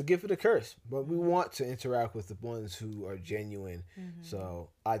 It's a gift and a curse, but we want to interact with the ones who are genuine. So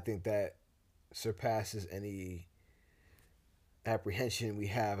I think that surpasses any apprehension we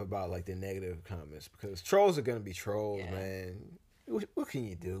have about like the negative comments, because trolls are going to be trolls, man. What can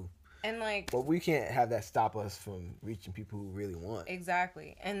you do? And but we can't have that stop us from reaching people who really want.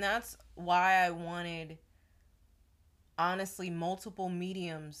 Exactly. And that's why I wanted, honestly, multiple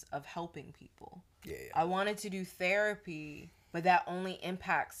mediums of helping people. Yeah. I wanted to do therapy, but that only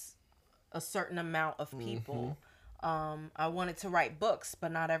impacts a certain amount of people. I wanted to write books,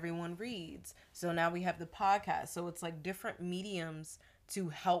 but not everyone reads. So now we have the podcast. So it's like different mediums to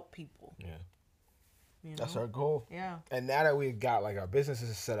help people. Yeah. That's our goal. Yeah. And now that we got like our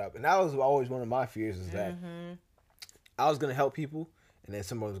businesses set up, and that was always one of my fears, is that I was going to help people and then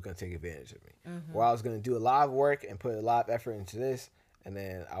someone was going to take advantage of me. Or I was going to do a lot of work and put a lot of effort into this, and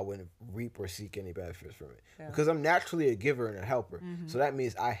then I wouldn't reap or seek any benefits from it. Yeah. Because I'm naturally a giver and a helper. So that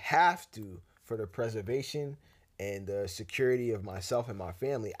means I have to, for the preservation and the security of myself and my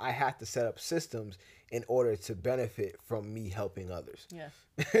family, I have to set up systems in order to benefit from me helping others. Yes.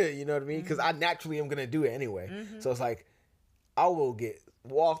 You know what I mean? Because I naturally am going to do it anyway. So it's like, I will get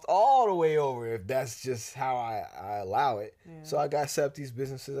walked all the way over if that's just how I allow it. Yeah. So I got to set up these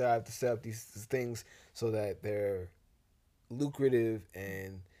businesses. I have to set up these things so that they're lucrative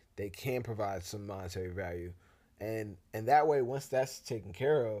and they can provide some monetary value. And that way, once that's taken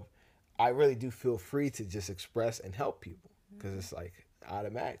care of, I really do feel free to just express and help people, because it's like an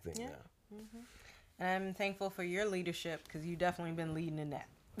automatic thing now. And I'm thankful for your leadership, because you definitely been leading in that.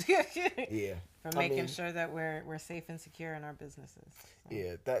 Yeah. For making sure that we're safe and secure in our businesses. So.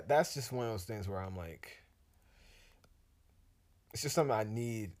 Yeah, that's just one of those things where I'm like, it's just something I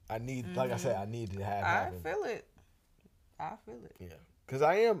need. Like I said, I need to have happen. I feel it. Yeah. Because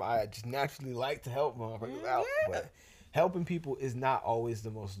I just naturally like to help motherfuckers out. But helping people is not always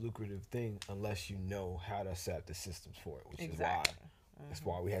the most lucrative thing unless you know how to set up the systems for it, which is why. That's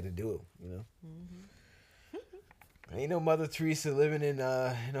why we had to do it, Ain't no Mother Teresa living in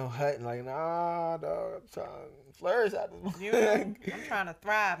hut and like, nah, dog, I'm trying to flourish out this. You know, I'm trying to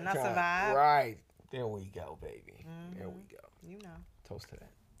thrive, not survive. Right. There we go, baby. Mm-hmm. There we go. You know. Toast to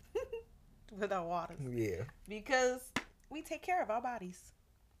that. With our waters. Yeah. Because we take care of our bodies.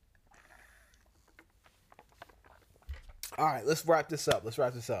 All right, let's wrap this up.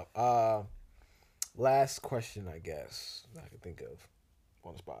 Last question, I guess, I can think of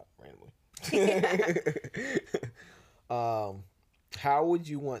on the spot randomly. How would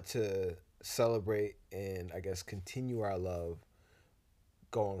you want to celebrate and, I guess, continue our love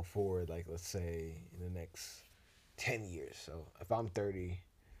going forward? Like, let's say in the next 10 years. So if I'm 30,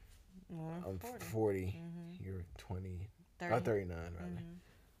 I'm 40, mm-hmm. You're 20, 30. Or 39, rather.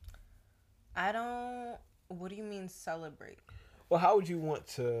 Mm-hmm. What do you mean celebrate? Well, how would you want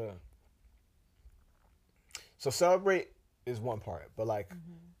to? So celebrate is one part, but like,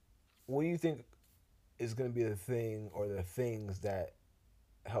 what do you think is going to be the thing or the things that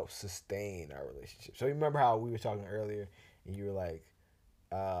help sustain our relationship? So you remember how we were talking earlier, and you were like,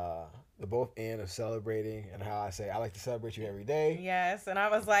 the both end of celebrating, and how I say I like to celebrate you every day. Yes, and I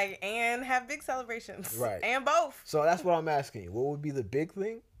was like, and have big celebrations, right? And both. So that's what I'm asking you. What would be the big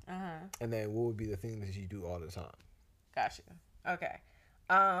thing? And then what would be the thing that you do all the time? Gotcha. Okay.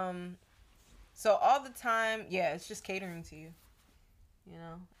 So all the time, yeah, it's just catering to you, you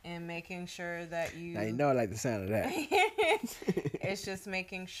know, and making sure that you. Now you know I like the sound of that. It's just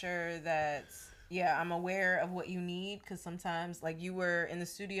making sure that, yeah, I'm aware of what you need, because sometimes, like, you were in the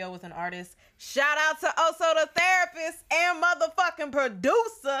studio with an artist. Shout out to Oso the therapist and motherfucking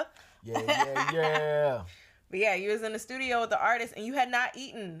producer. Yeah. But yeah, you was in the studio with the artist and you had not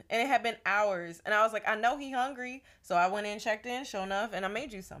eaten, and it had been hours. And I was like, I know he hungry. So I went in, checked in, sure enough, and I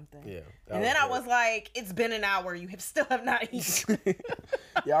made you something. Yeah. And then I was like, it's been an hour. You still have not eaten.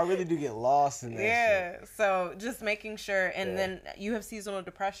 Yeah, I really do get lost in that shit. So just making sure. And then you have seasonal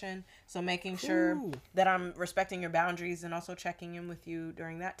depression. So making sure that I'm respecting your boundaries and also checking in with you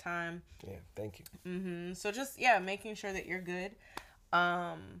during that time. Yeah, thank you. So just, making sure that you're good.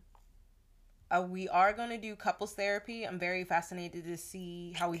 We are going to do couples therapy. I'm very fascinated to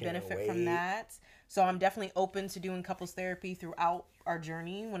see how we benefit from that. So I'm definitely open to doing couples therapy throughout our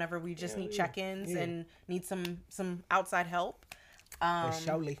journey whenever we just need check-ins and need some outside help. Let's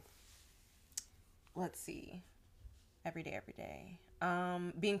see. Every day.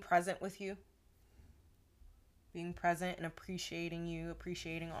 Being present with you. Being present and appreciating you,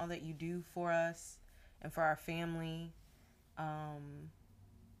 appreciating all that you do for us and for our family.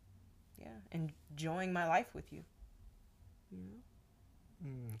 Enjoying my life with you.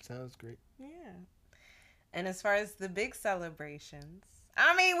 Sounds great. Yeah. And as far as the big celebrations,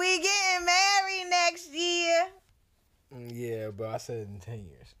 I mean, we getting married next year. Yeah, but I said in 10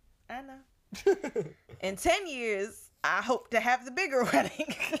 years. I know. In 10 years, I hope to have the bigger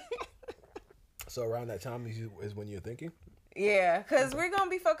wedding. So around that time is when you're thinking? Yeah, because we're going to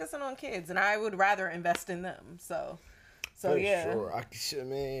be focusing on kids, and I would rather invest in them. So yeah. Sure,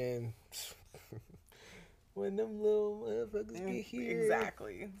 man. When them little motherfuckers get here.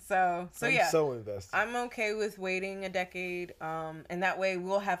 Exactly. So I'm yeah. so invested. I'm okay with waiting a decade. And that way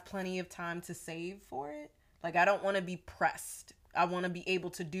we'll have plenty of time to save for it. Like, I don't want to be pressed. I want to be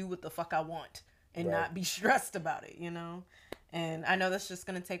able to do what the fuck I want and not be stressed about it, you know? And I know that's just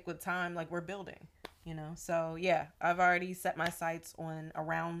going to take with time. Like, we're building, you know? So yeah, I've already set my sights on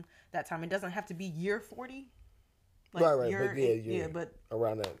around that time. It doesn't have to be year 40. Like, right. But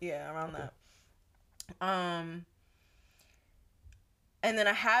around that. Yeah, around that. And then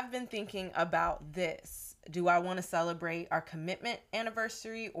I have been thinking about this. Do I want to celebrate our commitment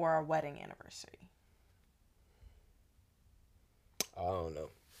anniversary or our wedding anniversary? I don't know.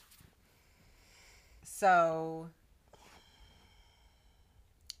 So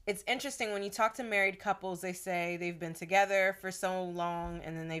it's interesting when you talk to married couples, they say they've been together for so long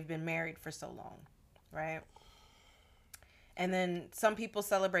and then they've been married for so long, right? And then some people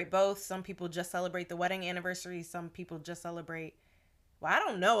celebrate both. Some people just celebrate the wedding anniversary. Some people just celebrate, well, I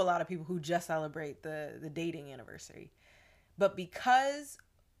don't know a lot of people who just celebrate the dating anniversary. But because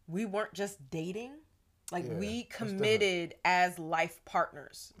we weren't just dating, like, we committed as life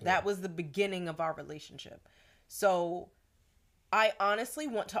partners. Yeah. That was the beginning of our relationship. So I honestly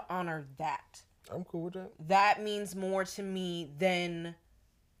want to honor that. I'm cool with that. That means more to me than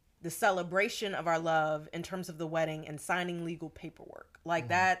the celebration of our love in terms of the wedding and signing legal paperwork. Like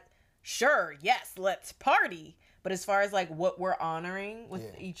that, sure, yes, let's party. But as far as like what we're honoring with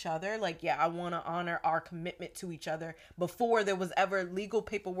each other, like, I want to honor our commitment to each other before there was ever legal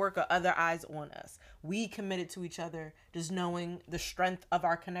paperwork or other eyes on us. We committed to each other, just knowing the strength of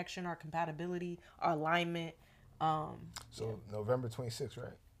our connection, our compatibility, our alignment, So November 26th,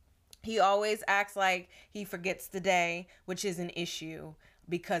 right? He always acts like he forgets the day, which is an issue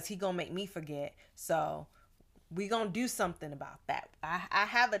because he gonna make me forget. So we gonna do something about that. I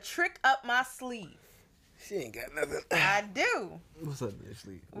have a trick up my sleeve. She ain't got nothing. I do. What's up,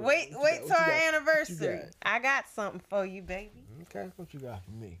 Ashley? Wait till our anniversary. I got something for you, baby. Okay, what you got for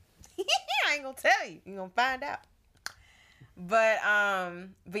me? I ain't gonna tell you. You gonna find out. But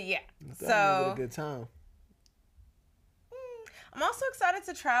yeah. So a good time. I'm also excited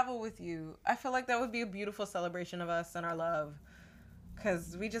to travel with you. I feel like that would be a beautiful celebration of us and our love,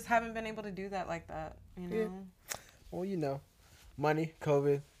 because we just haven't been able to do that like that. You know. Yeah. Well, you know, money,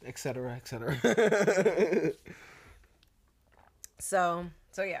 COVID, etc., etc. So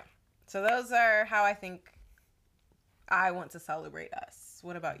yeah. So those are how I think I want to celebrate us.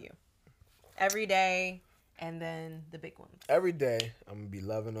 What about you? Every day, and then the big ones. Every day, I'm gonna be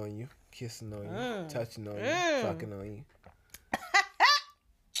loving on you, kissing on you, touching on you, fucking on you.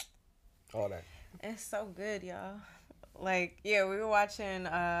 All that. It's so good, y'all. Like, yeah, we were watching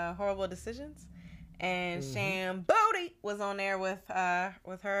Horrible Decisions, and Sham Booty was on there with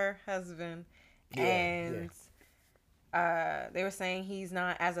her husband, and they were saying he's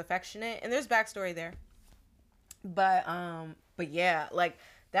not as affectionate, and there's backstory there. But yeah, like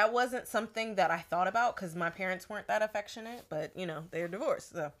that wasn't something that I thought about because my parents weren't that affectionate, but you know they're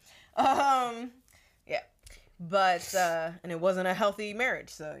divorced, so yeah. But and it wasn't a healthy marriage,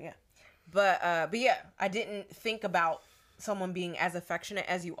 so yeah. But yeah, I didn't think about someone being as affectionate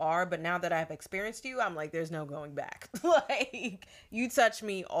as you are, but now that I've experienced you, I'm like, there's no going back. Like, you touch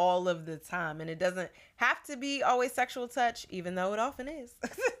me all of the time, and it doesn't have to be always sexual touch, even though it often is.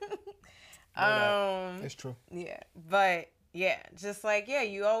 It's true. Yeah, but yeah, just like, yeah,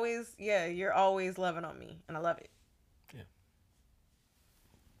 you're always loving on me, and I love it. Yeah.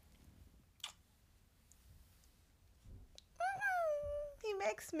 He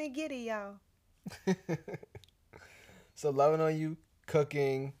makes me giddy, y'all. So loving on you,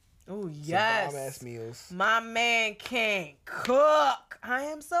 cooking. Oh yes, bomb ass meals. My man can cook. I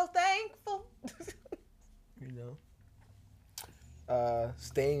am so thankful. You know,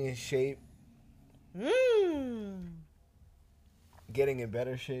 staying in shape. Getting in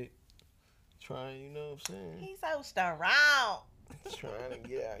better shape. Trying, you know what I'm saying? He's so strong. Trying to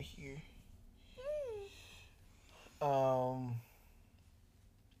get out here.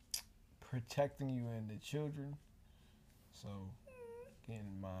 Protecting you and the children. So,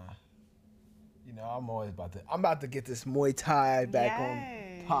 getting my, you know, I'm about to get this Muay Thai back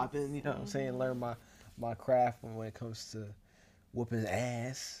on popping. You know what I'm saying? Learn my craft when it comes to whooping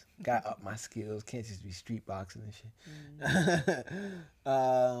ass. Got up my skills. Can't just be street boxing and shit.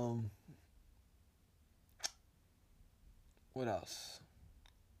 What else?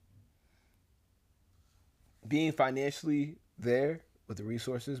 Being financially there with the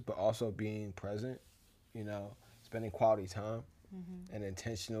resources, but also being present, you know, spending quality time and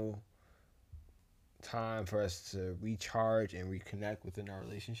intentional time for us to recharge and reconnect within our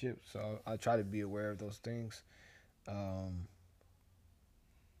relationship. So I try to be aware of those things.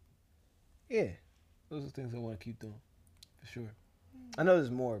 Yeah, those are things I want to keep doing, for sure. I know there's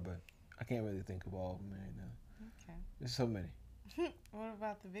more, but I can't really think of all of them right now. Okay. There's so many. What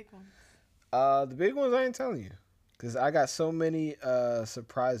about the big ones? The big ones I ain't telling you, because I got so many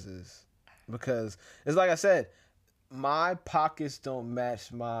surprises. Because it's like I said, my pockets don't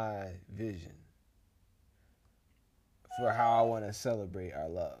match my vision for how I want to celebrate our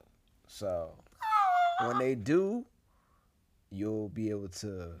love. So when they do, you'll be able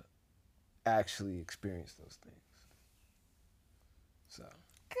to actually experience those things. So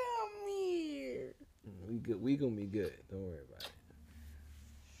come here. We gonna be good. Don't worry about it.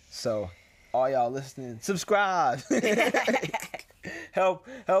 So all y'all listening, subscribe. Help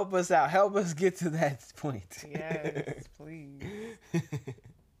us out. Help us get to that point. Yes, please.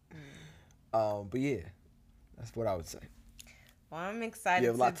 But yeah, that's what I would say. Well, I'm excited. You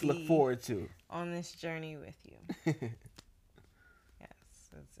have a lot to look forward to on this journey with you. Yes,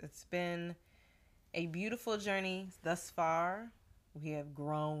 it's been a beautiful journey thus far. We have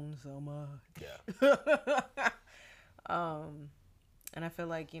grown so much. Yeah. And I feel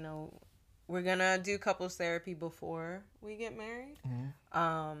like, you know, we're gonna do couples therapy before we get married.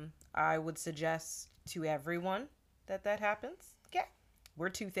 I would suggest to everyone that happens. Yeah, we're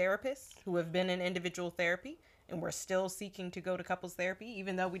two therapists who have been in individual therapy, and we're still seeking to go to couples therapy,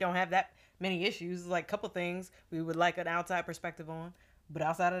 even though we don't have that many issues. Like, a couple things we would like an outside perspective on, but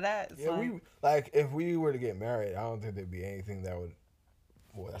outside of that, it's if we were to get married, I don't think there'd be anything that would.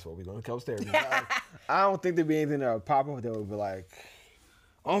 Well, that's what we're going to couples therapy. I don't think there'd be anything that would pop up that would be like,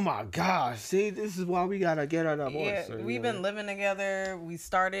 Oh my gosh! See, this is why we gotta get our divorce. Yeah, we've been living together. We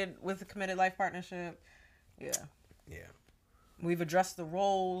started with a committed life partnership. Yeah. Yeah. We've addressed the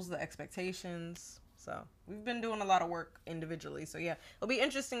roles, the expectations. So we've been doing a lot of work individually. So yeah, it'll be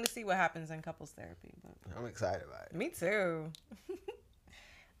interesting to see what happens in couples therapy. But I'm excited about it. me too.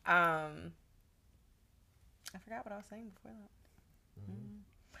 I forgot what I was saying before that.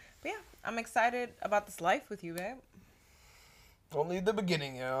 But yeah, I'm excited about this life with you, babe. Only the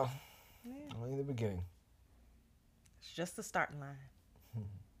beginning, yo. Yeah. Only the beginning. It's just the starting line.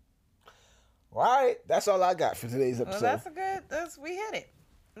 All right, that's all I got for today's episode. Well, we hit it.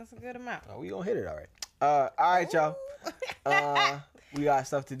 That's a good amount. Oh, we gonna hit it, all right. All right, y'all. We got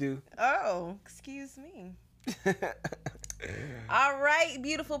stuff to do. Oh, excuse me. All right,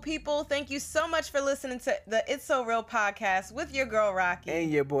 beautiful people. Thank you so much for listening to the It's So Real podcast with your girl, Rocky.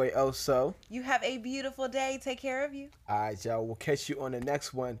 And your boy, Oso. You have a beautiful day. Take care of you. All right, y'all. We'll catch you on the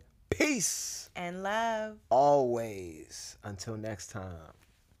next one. Peace. And love. Always. Until next time.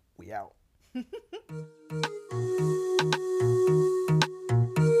 We out.